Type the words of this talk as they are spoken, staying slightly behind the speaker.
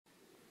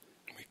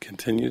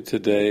Continue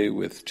today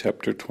with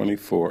Chapter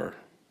 24,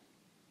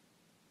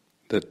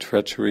 the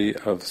Treachery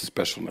of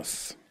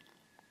Specialness.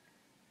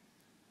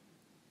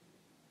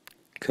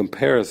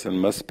 Comparison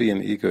must be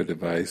an ego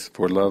device,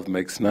 for love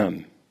makes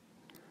none.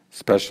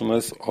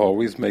 Specialness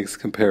always makes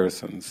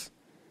comparisons.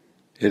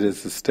 It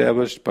is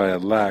established by a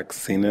lack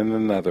seen in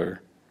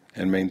another,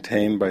 and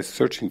maintained by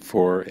searching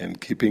for and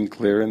keeping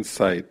clear in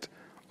sight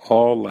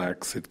all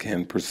lacks it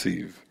can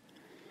perceive.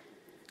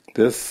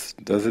 This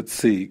does it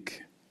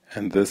seek,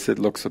 and this it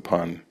looks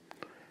upon,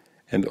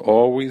 and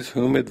always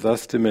whom it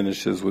thus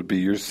diminishes would be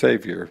your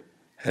Savior,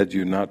 had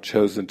you not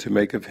chosen to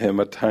make of him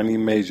a tiny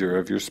measure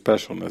of your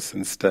specialness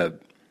instead.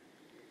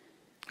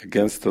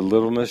 Against the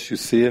littleness you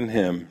see in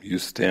him, you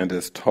stand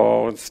as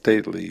tall and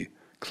stately,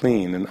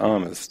 clean and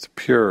honest,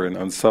 pure and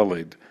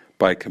unsullied,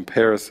 by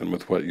comparison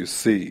with what you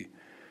see,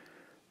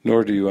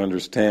 nor do you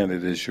understand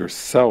it is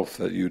yourself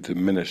that you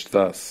diminish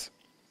thus.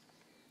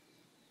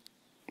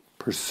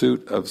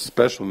 Pursuit of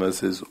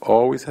specialness is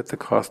always at the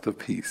cost of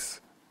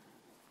peace.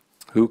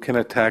 Who can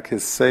attack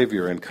his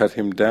Savior and cut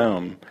him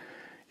down,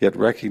 yet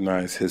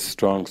recognize his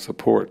strong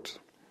support?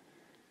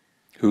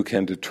 Who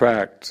can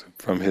detract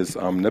from his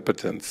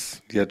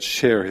omnipotence, yet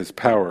share his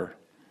power?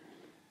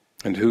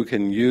 And who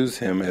can use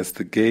him as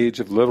the gauge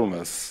of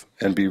littleness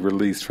and be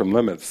released from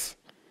limits?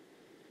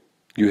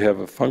 You have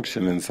a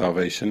function in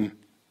salvation.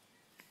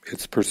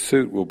 Its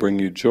pursuit will bring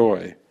you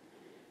joy.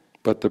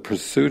 But the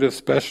pursuit of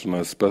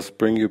specialness must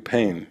bring you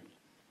pain.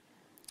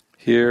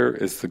 Here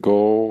is the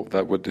goal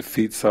that would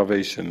defeat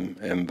salvation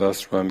and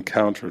thus run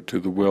counter to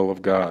the will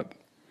of God.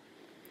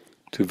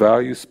 To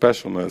value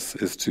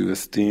specialness is to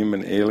esteem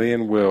an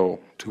alien will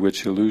to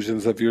which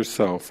illusions of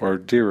yourself are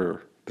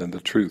dearer than the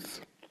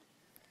truth.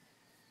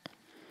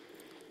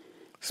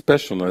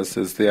 Specialness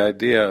is the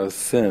idea of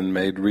sin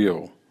made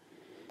real.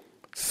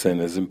 Sin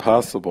is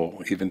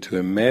impossible even to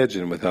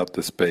imagine without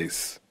this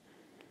base,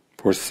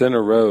 for sin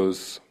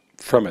arose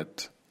from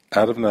it,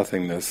 out of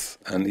nothingness,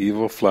 an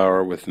evil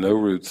flower with no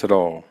roots at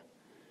all.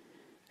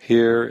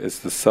 Here is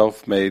the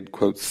self-made,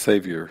 quote,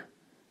 Savior,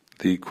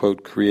 the,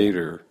 quote,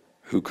 Creator,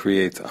 who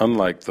creates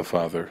unlike the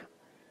Father,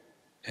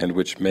 and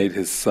which made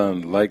his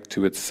Son like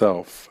to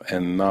itself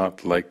and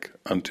not like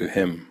unto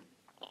him.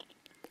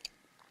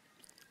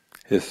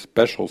 His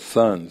special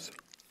sons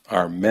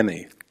are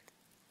many,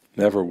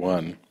 never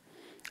one,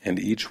 and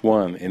each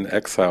one in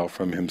exile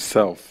from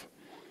himself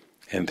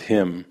and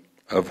him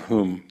of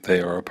whom they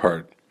are a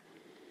part.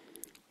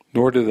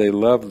 Nor do they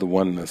love the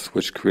oneness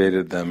which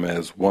created them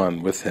as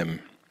one with him.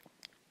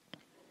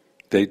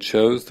 They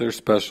chose their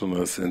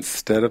specialness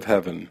instead of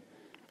heaven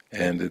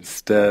and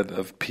instead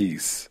of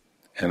peace,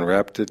 and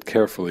wrapped it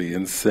carefully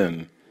in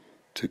sin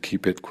to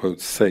keep it, quote,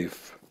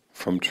 safe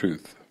from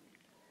truth.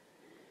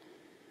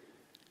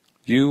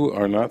 You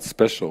are not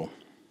special.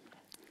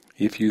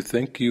 If you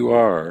think you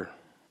are,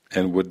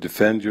 and would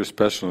defend your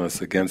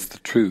specialness against the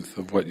truth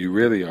of what you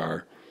really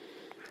are,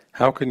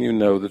 how can you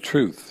know the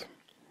truth?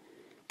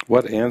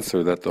 What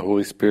answer that the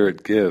Holy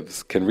Spirit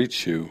gives can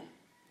reach you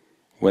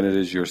when it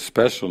is your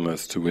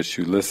specialness to which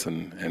you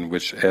listen and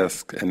which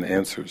asks and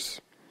answers?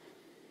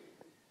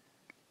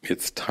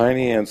 Its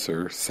tiny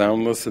answer,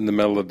 soundless in the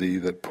melody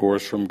that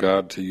pours from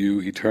God to you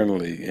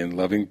eternally in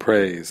loving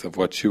praise of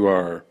what you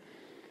are,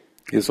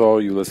 is all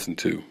you listen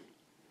to.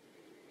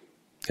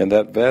 And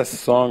that vast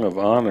song of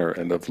honor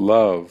and of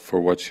love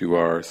for what you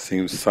are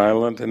seems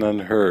silent and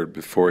unheard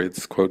before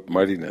its, quote,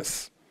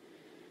 mightiness.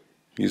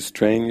 You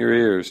strain your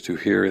ears to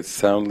hear its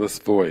soundless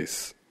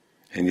voice,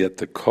 and yet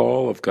the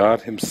call of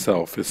God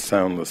himself is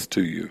soundless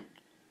to you.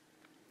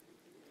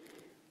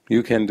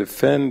 You can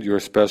defend your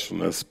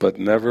specialness, but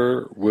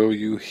never will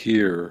you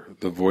hear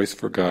the voice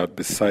for God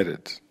beside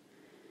it.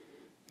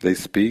 They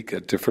speak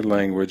a different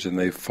language and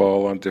they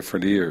fall on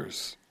different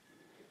ears.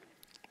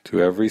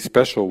 To every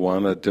special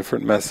one a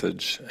different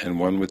message, and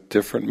one with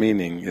different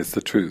meaning is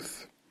the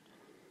truth.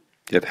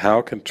 Yet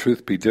how can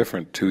truth be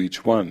different to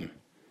each one?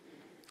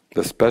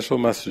 The special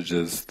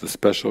messages the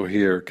special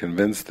hear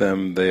convince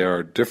them they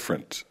are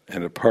different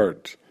and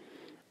apart,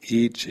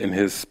 each in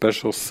his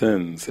special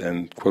sins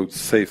and, quote,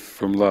 safe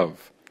from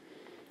love,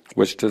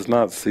 which does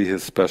not see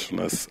his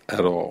specialness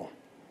at all.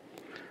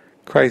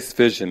 Christ's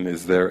vision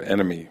is their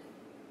enemy,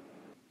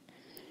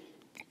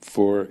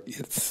 for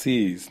it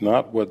sees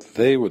not what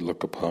they would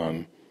look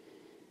upon,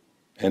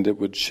 and it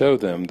would show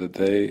them that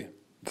the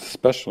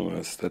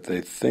specialness that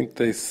they think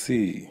they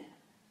see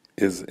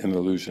is an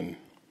illusion.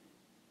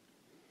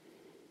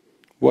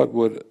 What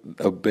would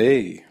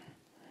obey?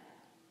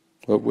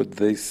 What would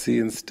they see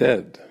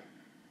instead?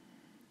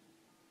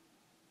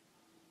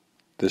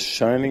 The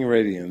shining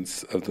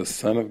radiance of the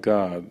Son of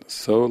God,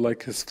 so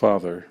like his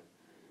Father,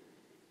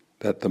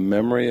 that the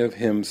memory of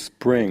him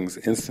springs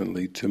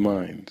instantly to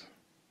mind.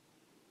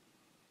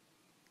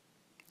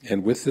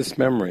 And with this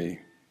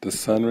memory, the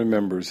Son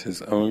remembers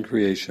his own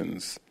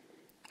creations,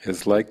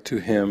 as like to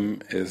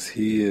him as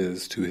he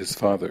is to his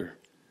Father.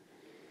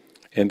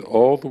 And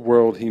all the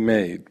world he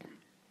made,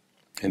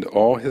 and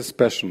all his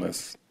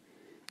specialness,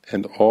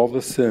 and all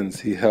the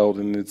sins he held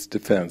in its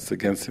defense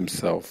against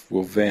himself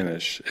will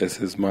vanish as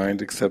his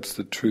mind accepts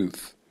the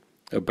truth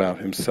about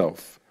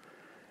himself,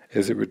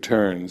 as it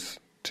returns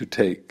to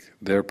take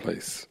their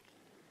place.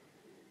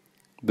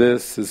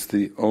 This is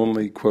the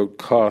only, quote,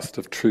 cost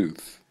of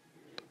truth.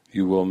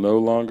 You will no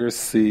longer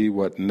see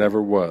what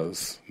never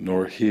was,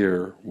 nor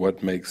hear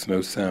what makes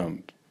no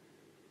sound.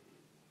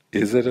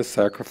 Is it a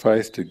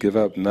sacrifice to give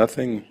up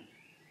nothing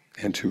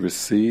and to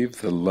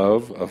receive the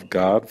love of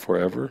God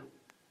forever?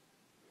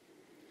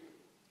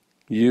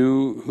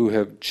 You who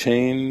have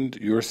chained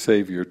your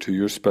Savior to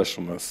your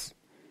specialness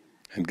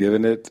and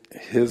given it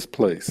His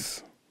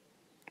place,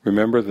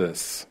 remember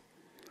this: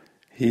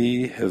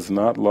 He has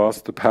not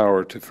lost the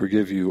power to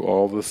forgive you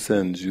all the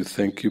sins you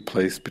think you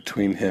place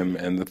between Him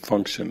and the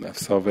function of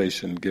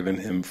salvation given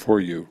Him for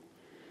you.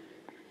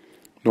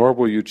 Nor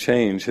will you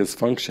change His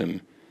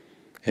function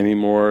any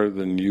more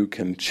than you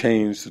can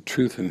change the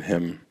truth in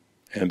Him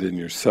and in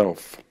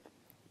yourself.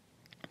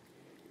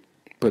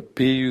 But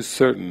be you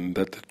certain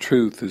that the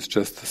truth is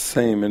just the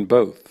same in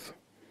both.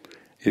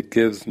 It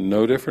gives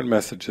no different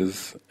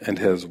messages and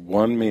has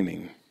one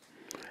meaning,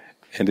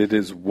 and it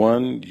is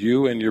one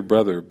you and your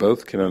brother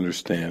both can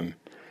understand,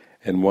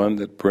 and one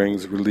that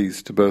brings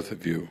release to both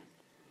of you.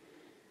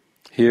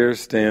 Here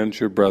stands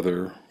your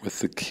brother with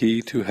the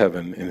key to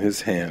heaven in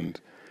his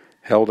hand,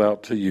 held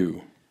out to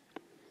you.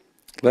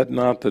 Let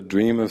not the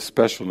dream of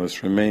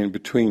specialness remain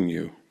between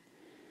you.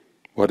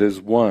 What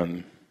is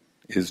one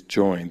is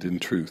joined in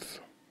truth.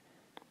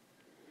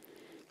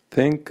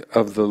 Think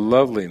of the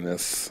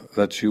loveliness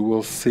that you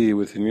will see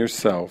within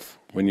yourself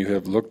when you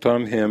have looked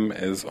on him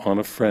as on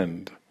a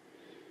friend.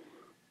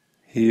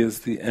 He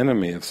is the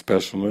enemy of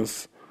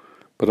specialness,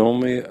 but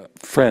only a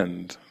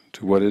friend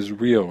to what is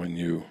real in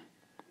you.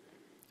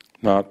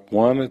 Not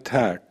one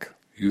attack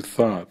you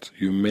thought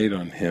you made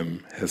on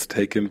him has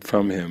taken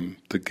from him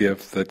the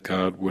gift that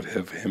God would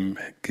have him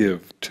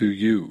give to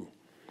you.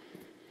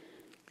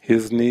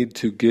 His need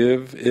to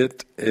give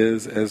it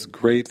is as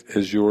great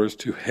as yours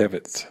to have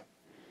it.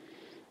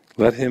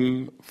 Let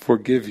him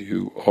forgive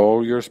you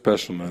all your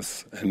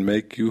specialness and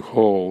make you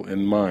whole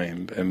in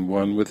mind and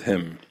one with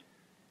him.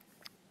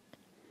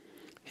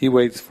 He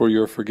waits for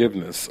your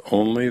forgiveness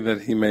only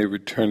that he may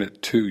return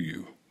it to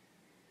you.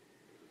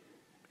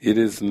 It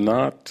is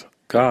not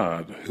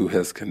God who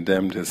has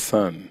condemned his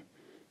Son,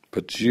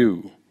 but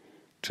you,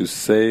 to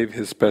save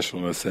his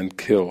specialness and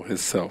kill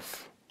his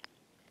self.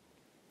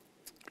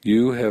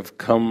 You have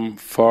come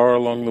far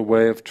along the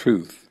way of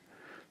truth,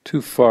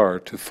 too far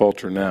to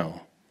falter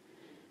now.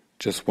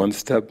 Just one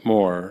step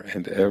more,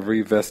 and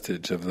every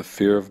vestige of the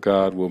fear of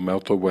God will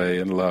melt away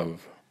in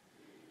love.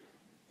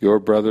 Your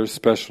brother's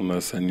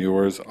specialness and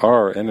yours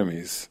are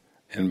enemies,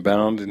 and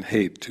bound in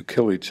hate to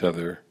kill each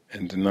other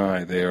and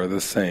deny they are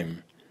the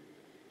same.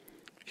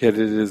 Yet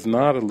it is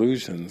not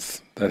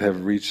illusions that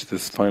have reached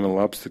this final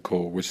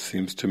obstacle which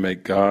seems to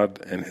make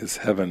God and his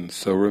heaven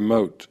so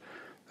remote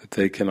that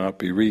they cannot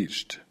be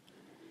reached.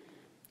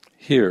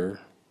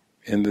 Here,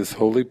 in this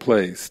holy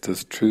place,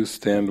 does truth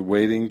stand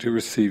waiting to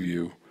receive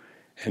you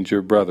and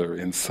your brother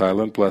in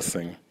silent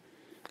blessing,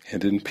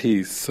 and in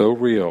peace so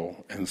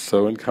real and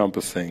so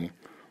encompassing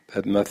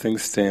that nothing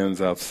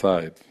stands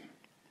outside.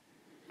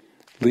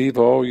 Leave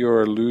all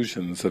your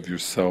illusions of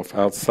yourself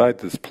outside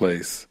this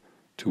place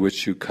to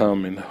which you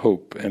come in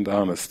hope and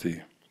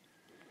honesty.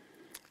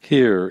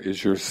 Here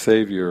is your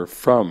Savior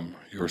from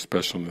your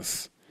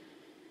specialness.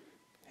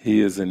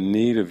 He is in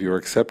need of your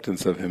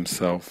acceptance of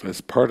himself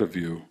as part of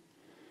you,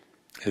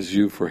 as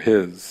you for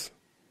his.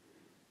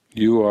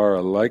 You are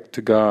alike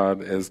to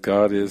God as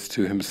God is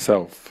to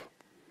himself.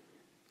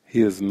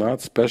 He is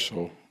not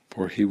special,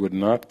 for he would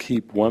not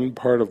keep one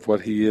part of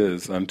what he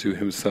is unto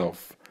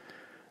himself,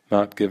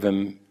 not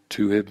given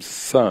to his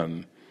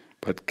Son,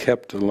 but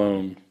kept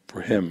alone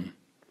for him.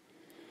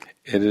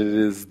 And it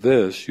is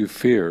this you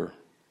fear,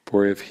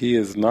 for if he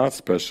is not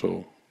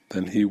special,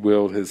 then he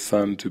willed his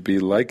Son to be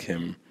like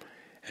him,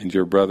 and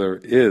your brother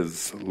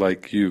is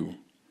like you,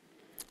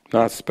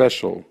 not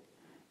special,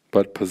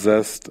 but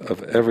possessed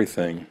of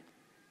everything,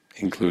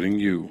 including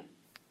you.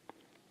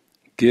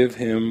 Give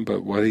him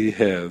but what he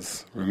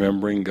has,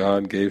 remembering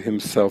God gave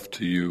himself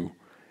to you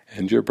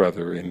and your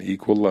brother in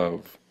equal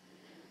love,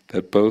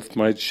 that both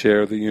might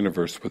share the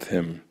universe with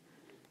him,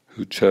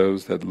 who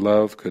chose that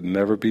love could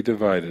never be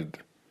divided,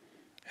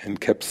 and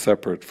kept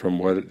separate from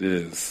what it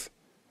is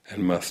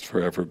and must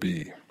forever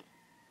be.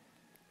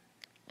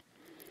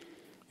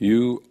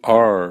 You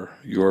are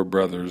your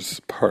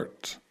brother's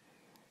part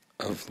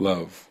of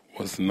love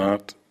was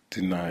not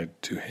denied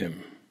to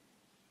him.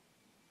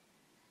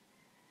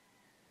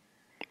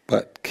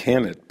 But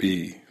can it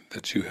be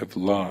that you have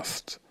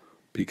lost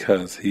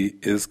because he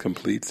is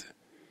complete?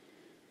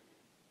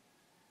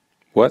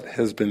 What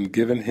has been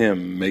given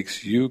him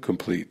makes you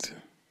complete,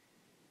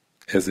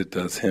 as it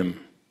does him.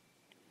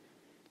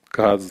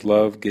 God's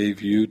love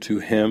gave you to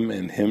him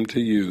and him to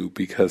you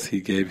because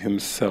he gave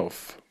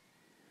himself.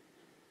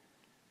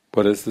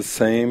 What is the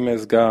same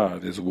as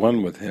God is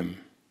one with him,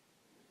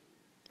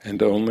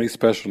 and only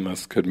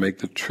specialness could make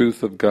the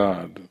truth of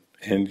God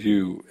and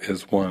you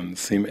as one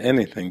seem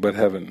anything but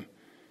heaven,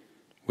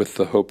 with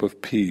the hope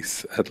of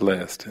peace at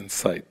last in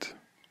sight.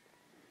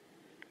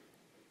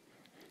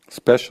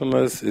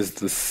 Specialness is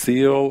the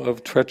seal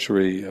of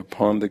treachery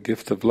upon the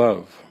gift of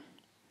love.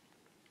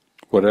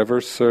 Whatever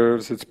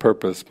serves its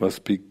purpose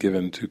must be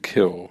given to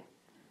kill.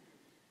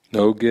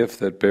 No gift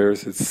that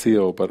bears its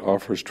seal but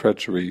offers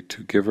treachery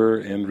to giver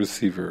and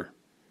receiver.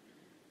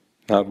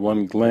 Not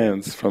one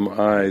glance from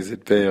eyes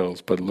it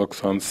veils but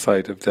looks on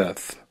sight of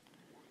death.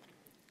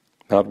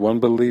 Not one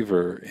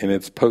believer in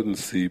its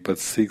potency but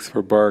seeks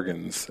for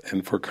bargains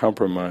and for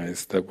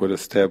compromise that would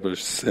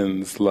establish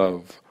sin's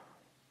love's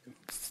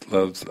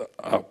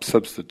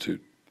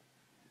substitute,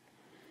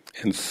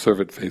 and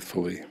serve it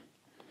faithfully.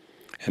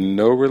 And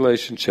no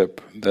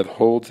relationship that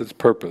holds its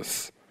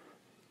purpose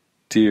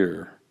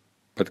dear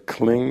but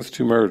clings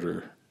to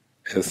murder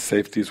as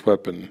safety's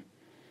weapon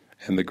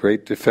and the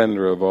great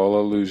defender of all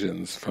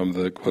illusions from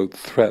the, quote,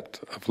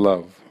 threat of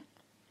love.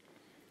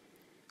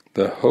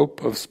 The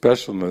hope of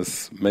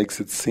specialness makes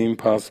it seem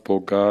possible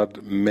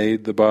God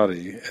made the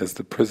body as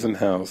the prison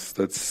house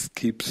that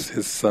keeps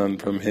His Son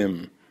from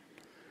Him.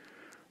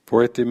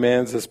 For it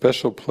demands a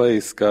special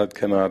place God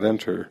cannot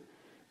enter,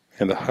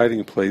 and a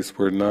hiding place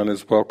where none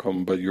is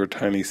welcome but your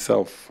tiny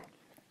self.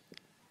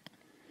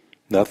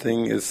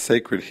 Nothing is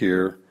sacred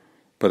here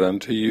but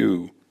unto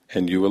you,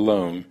 and you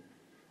alone,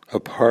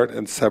 apart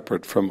and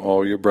separate from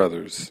all your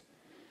brothers,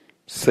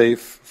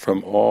 safe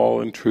from all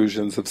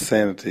intrusions of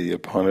sanity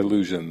upon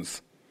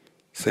illusions,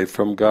 safe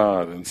from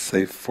God and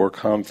safe for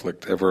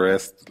conflict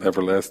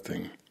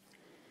everlasting.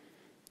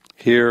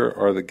 Here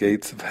are the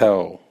gates of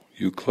hell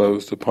you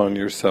closed upon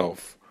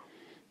yourself,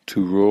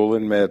 to rule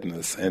in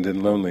madness and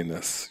in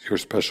loneliness your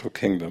special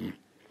kingdom,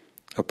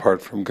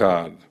 apart from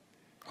God,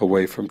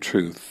 away from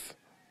truth,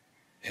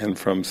 and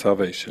from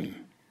salvation.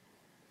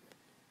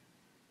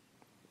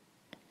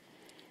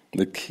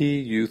 The key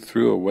you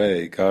threw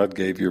away God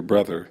gave your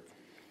brother,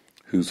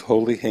 whose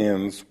holy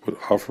hands would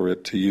offer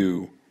it to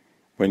you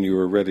when you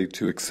were ready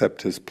to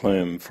accept His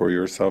plan for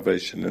your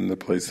salvation in the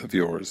place of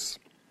yours.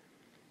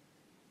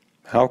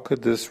 How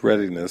could this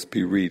readiness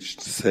be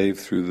reached save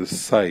through the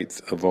sight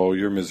of all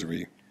your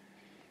misery,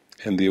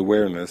 and the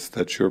awareness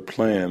that your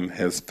plan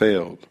has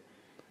failed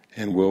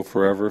and will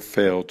forever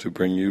fail to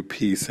bring you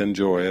peace and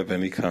joy of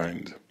any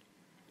kind?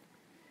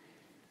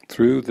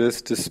 Through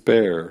this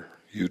despair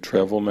you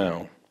travel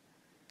now,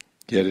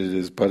 yet it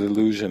is but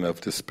illusion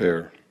of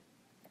despair.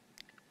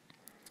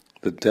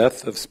 The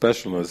death of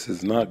specialness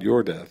is not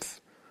your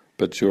death,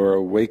 but your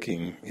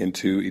awaking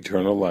into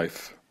eternal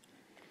life.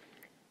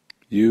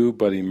 You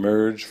but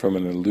emerge from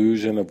an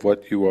illusion of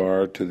what you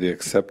are to the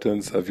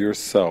acceptance of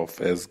yourself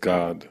as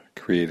God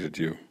created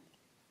you.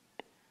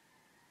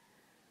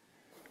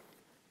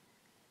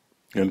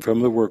 And from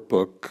the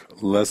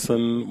Workbook,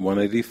 Lesson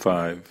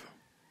 185,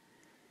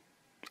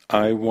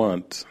 I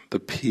want the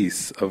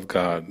peace of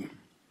God.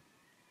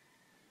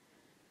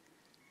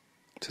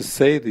 To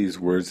say these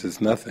words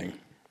is nothing,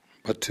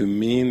 but to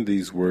mean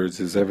these words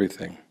is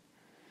everything.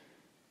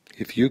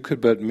 If you could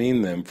but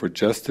mean them for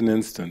just an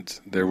instant,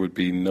 there would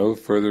be no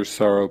further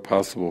sorrow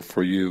possible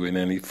for you in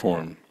any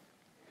form,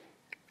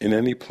 in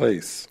any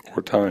place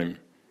or time.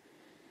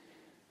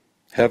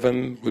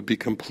 Heaven would be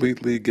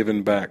completely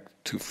given back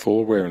to full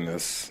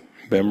awareness,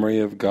 memory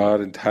of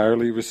God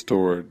entirely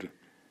restored,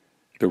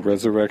 the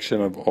resurrection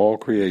of all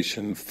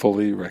creation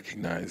fully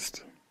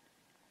recognized.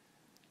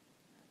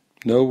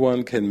 No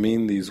one can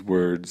mean these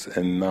words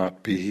and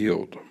not be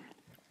healed.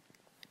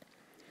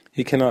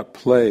 He cannot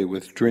play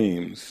with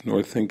dreams,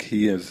 nor think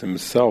he is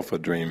himself a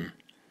dream.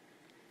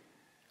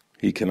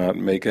 He cannot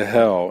make a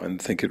hell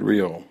and think it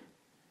real.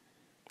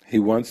 He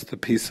wants the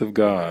peace of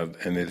God,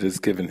 and it is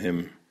given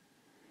him.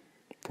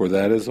 For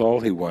that is all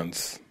he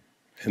wants,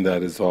 and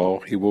that is all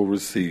he will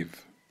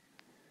receive.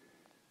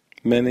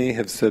 Many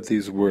have said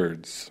these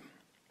words,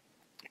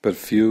 but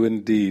few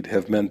indeed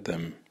have meant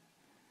them.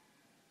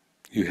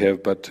 You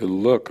have but to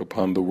look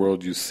upon the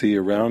world you see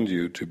around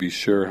you to be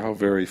sure how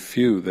very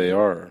few they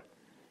are.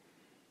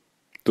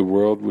 The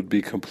world would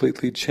be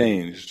completely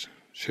changed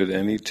should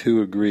any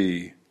two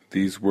agree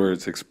these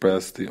words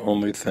express the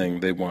only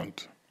thing they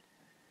want.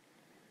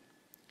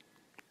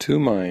 Two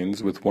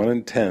minds with one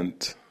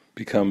intent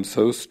become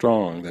so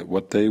strong that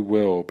what they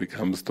will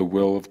becomes the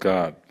will of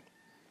God.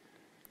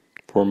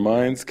 For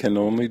minds can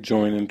only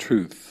join in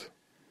truth.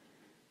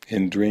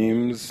 In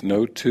dreams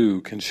no two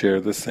can share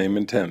the same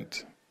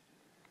intent.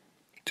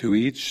 To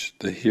each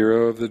the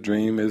hero of the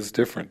dream is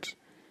different,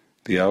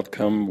 the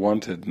outcome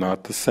wanted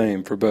not the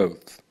same for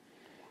both.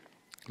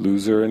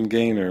 Loser and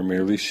gainer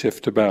merely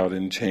shift about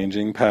in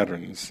changing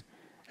patterns,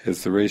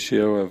 as the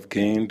ratio of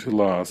gain to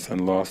loss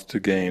and loss to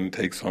gain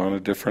takes on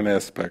a different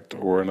aspect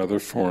or another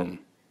form.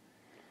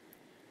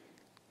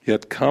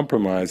 Yet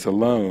compromise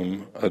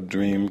alone a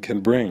dream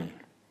can bring.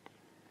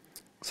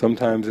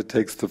 Sometimes it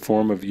takes the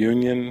form of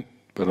union,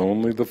 but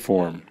only the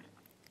form.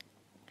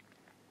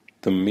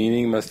 The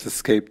meaning must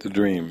escape the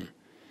dream,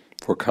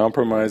 for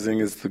compromising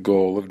is the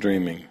goal of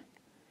dreaming.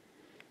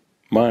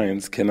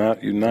 Minds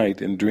cannot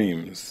unite in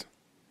dreams.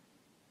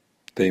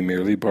 They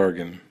merely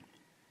bargain.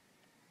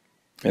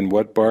 And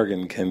what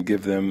bargain can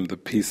give them the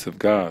peace of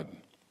God?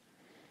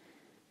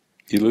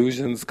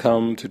 Illusions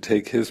come to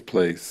take His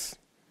place,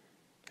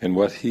 and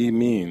what He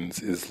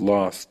means is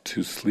lost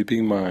to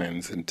sleeping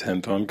minds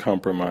intent on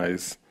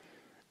compromise,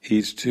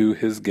 each to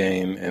his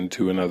gain and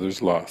to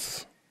another's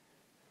loss.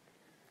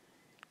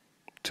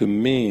 To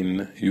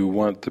mean you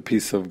want the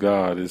peace of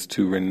God is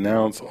to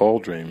renounce all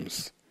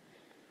dreams,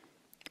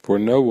 for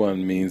no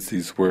one means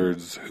these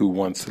words who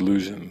wants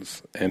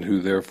illusions, and who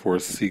therefore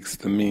seeks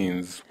the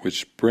means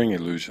which bring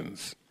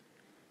illusions.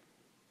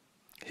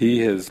 He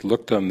has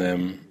looked on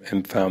them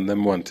and found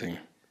them wanting.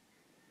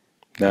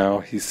 Now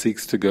he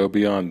seeks to go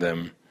beyond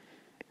them,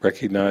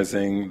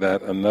 recognizing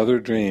that another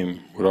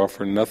dream would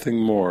offer nothing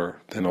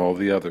more than all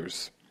the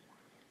others.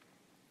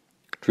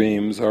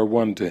 Dreams are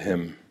one to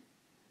him,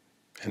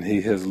 and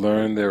he has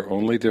learned their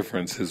only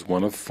difference is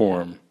one of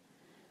form,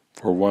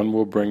 for one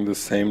will bring the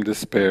same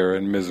despair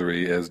and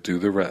misery as do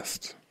the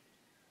rest.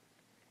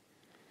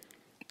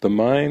 The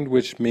mind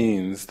which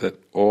means that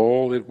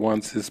all it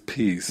wants is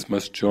peace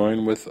must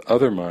join with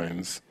other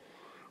minds,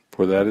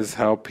 for that is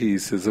how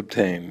peace is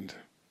obtained.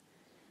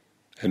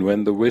 And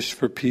when the wish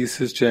for peace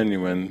is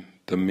genuine,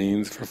 the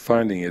means for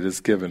finding it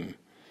is given,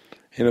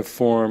 in a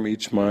form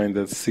each mind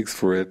that seeks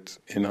for it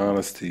in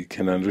honesty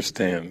can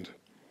understand.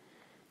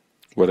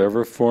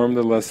 Whatever form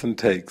the lesson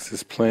takes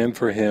is planned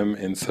for him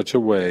in such a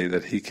way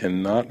that he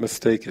cannot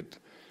mistake it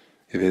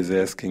if his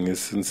asking is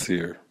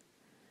sincere.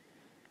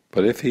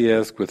 But if he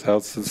asks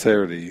without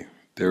sincerity,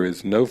 there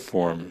is no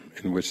form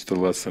in which the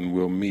lesson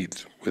will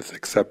meet with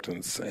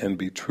acceptance and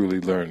be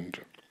truly learned.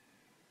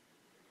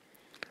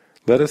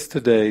 Let us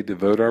today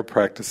devote our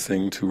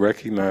practicing to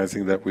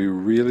recognizing that we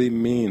really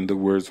mean the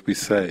words we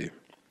say.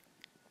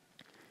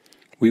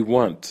 We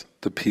want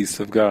the peace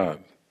of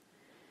God.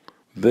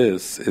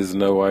 This is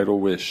no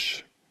idle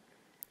wish.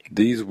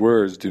 These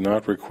words do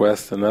not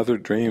request another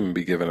dream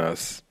be given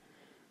us.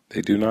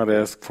 They do not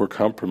ask for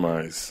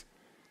compromise,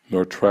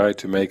 nor try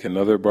to make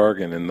another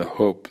bargain in the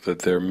hope that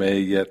there may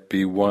yet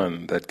be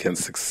one that can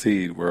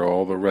succeed where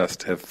all the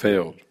rest have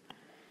failed.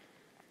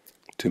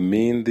 To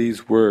mean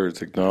these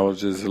words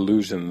acknowledges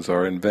illusions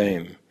are in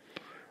vain,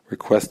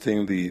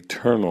 requesting the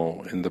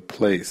eternal in the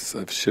place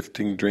of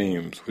shifting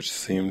dreams which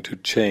seem to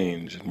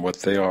change in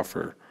what they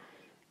offer,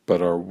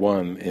 but are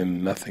one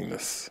in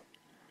nothingness.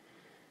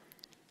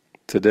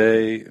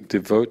 Today,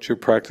 devote your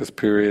practice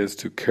periods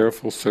to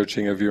careful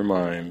searching of your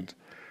mind,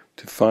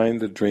 to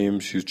find the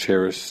dreams you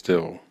cherish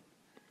still.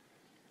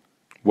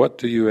 What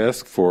do you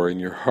ask for in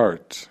your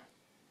heart?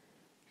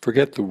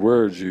 Forget the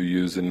words you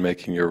use in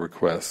making your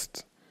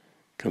request.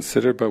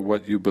 Consider but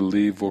what you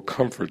believe will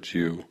comfort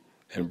you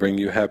and bring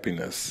you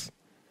happiness.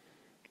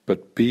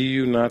 But be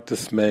you not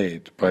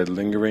dismayed by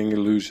lingering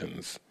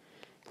illusions,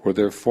 for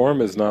their form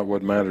is not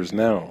what matters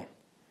now.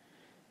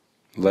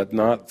 Let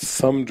not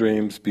some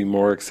dreams be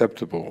more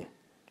acceptable,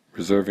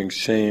 reserving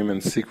shame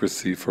and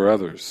secrecy for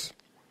others.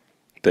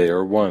 They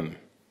are one.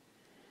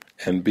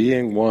 And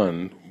being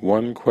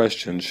one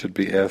question should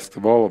be asked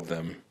of all of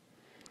them.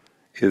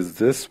 Is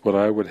this what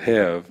I would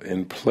have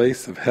in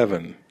place of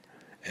heaven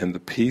and the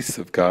peace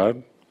of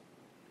God?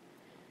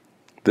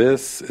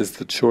 This is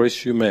the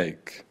choice you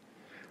make.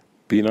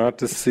 Be not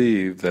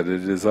deceived that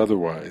it is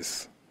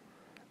otherwise.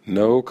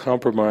 No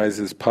compromise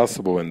is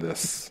possible in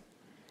this.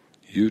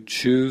 You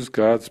choose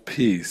God's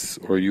peace,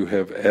 or you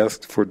have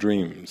asked for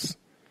dreams.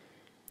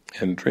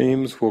 And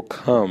dreams will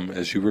come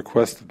as you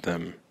requested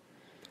them.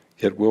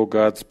 Yet will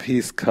God's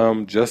peace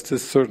come just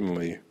as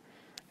certainly,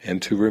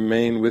 and to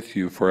remain with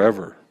you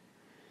forever.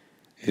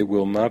 It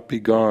will not be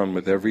gone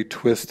with every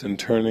twist and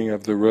turning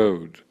of the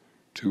road,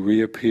 to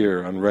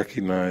reappear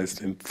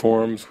unrecognized in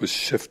forms which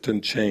shift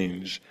and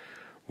change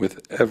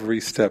with every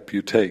step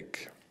you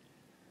take.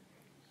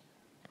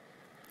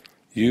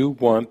 You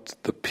want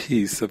the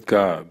peace of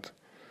God,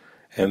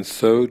 and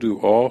so do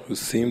all who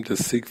seem to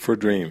seek for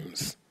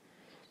dreams.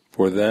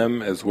 For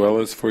them as well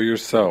as for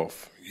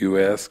yourself, you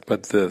ask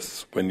but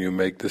this when you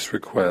make this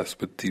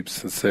request with deep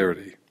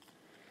sincerity.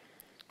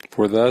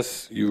 For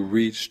thus you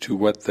reach to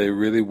what they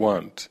really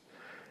want,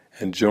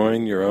 and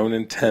join your own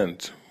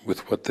intent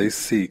with what they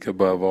seek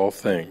above all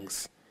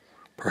things,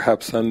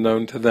 perhaps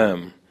unknown to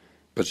them,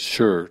 but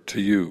sure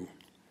to you.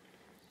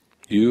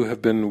 You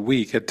have been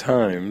weak at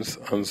times,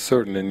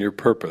 uncertain in your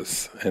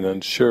purpose, and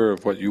unsure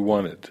of what you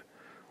wanted,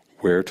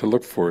 where to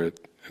look for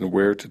it, and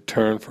where to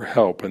turn for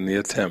help in the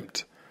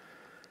attempt.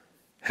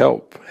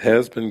 Help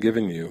has been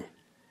given you,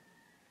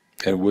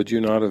 and would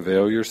you not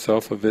avail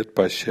yourself of it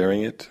by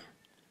sharing it?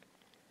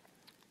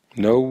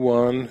 No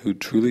one who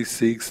truly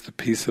seeks the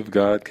peace of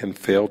God can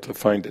fail to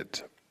find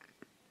it.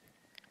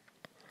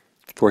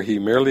 For he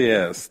merely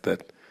asks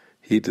that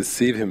he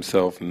deceive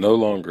himself no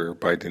longer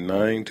by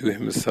denying to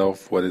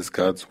himself what is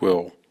God's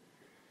will.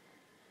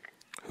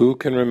 Who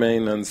can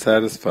remain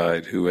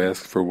unsatisfied who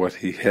asks for what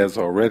he has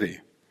already?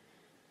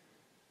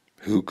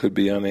 Who could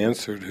be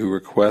unanswered who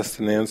requests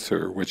an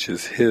answer which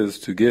is his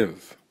to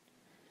give?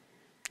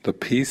 The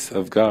peace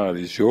of God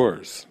is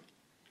yours.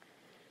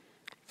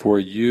 For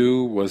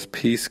you was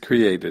peace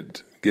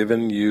created,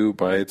 given you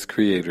by its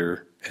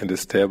Creator, and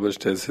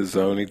established as His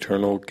own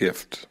eternal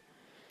gift.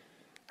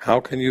 How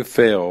can you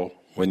fail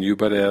when you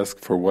but ask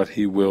for what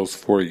He wills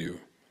for you?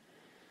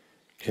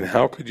 And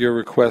how could your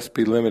request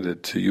be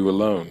limited to you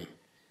alone?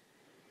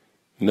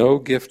 No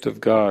gift of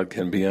God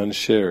can be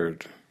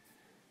unshared.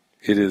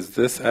 It is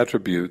this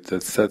attribute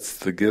that sets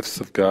the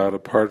gifts of God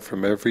apart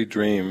from every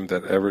dream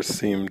that ever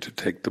seemed to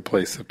take the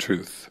place of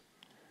truth.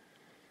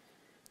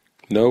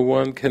 No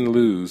one can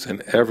lose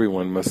and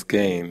everyone must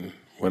gain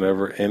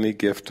whenever any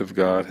gift of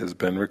God has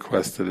been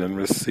requested and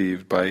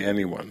received by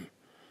anyone.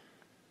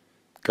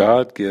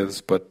 God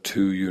gives but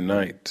to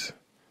unite.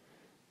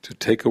 To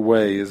take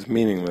away is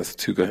meaningless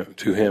to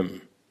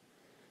Him.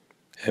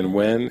 And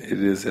when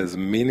it is as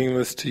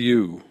meaningless to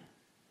you,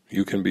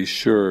 you can be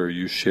sure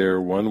you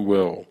share one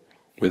will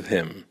with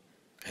Him,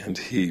 and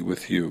He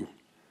with you.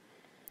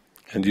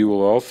 And you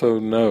will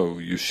also know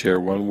you share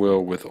one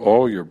will with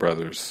all your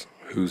brothers,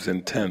 whose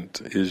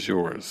intent is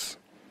yours.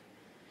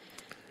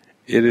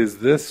 It is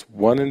this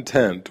one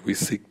intent we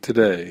seek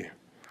today,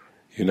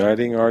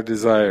 uniting our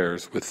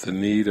desires with the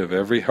need of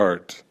every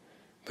heart,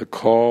 the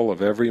call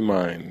of every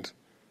mind,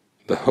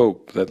 the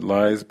hope that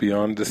lies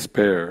beyond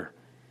despair,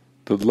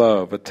 the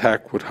love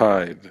attack would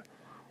hide,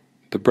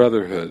 the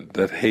brotherhood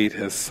that hate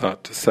has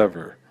sought to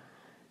sever,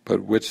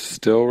 but which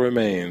still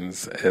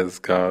remains as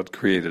God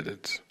created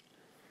it.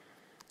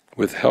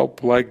 With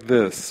help like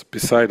this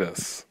beside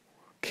us,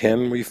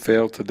 can we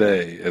fail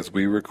today as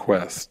we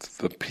request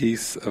the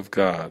peace of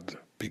God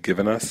be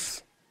given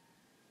us?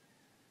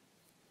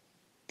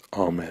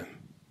 Amen.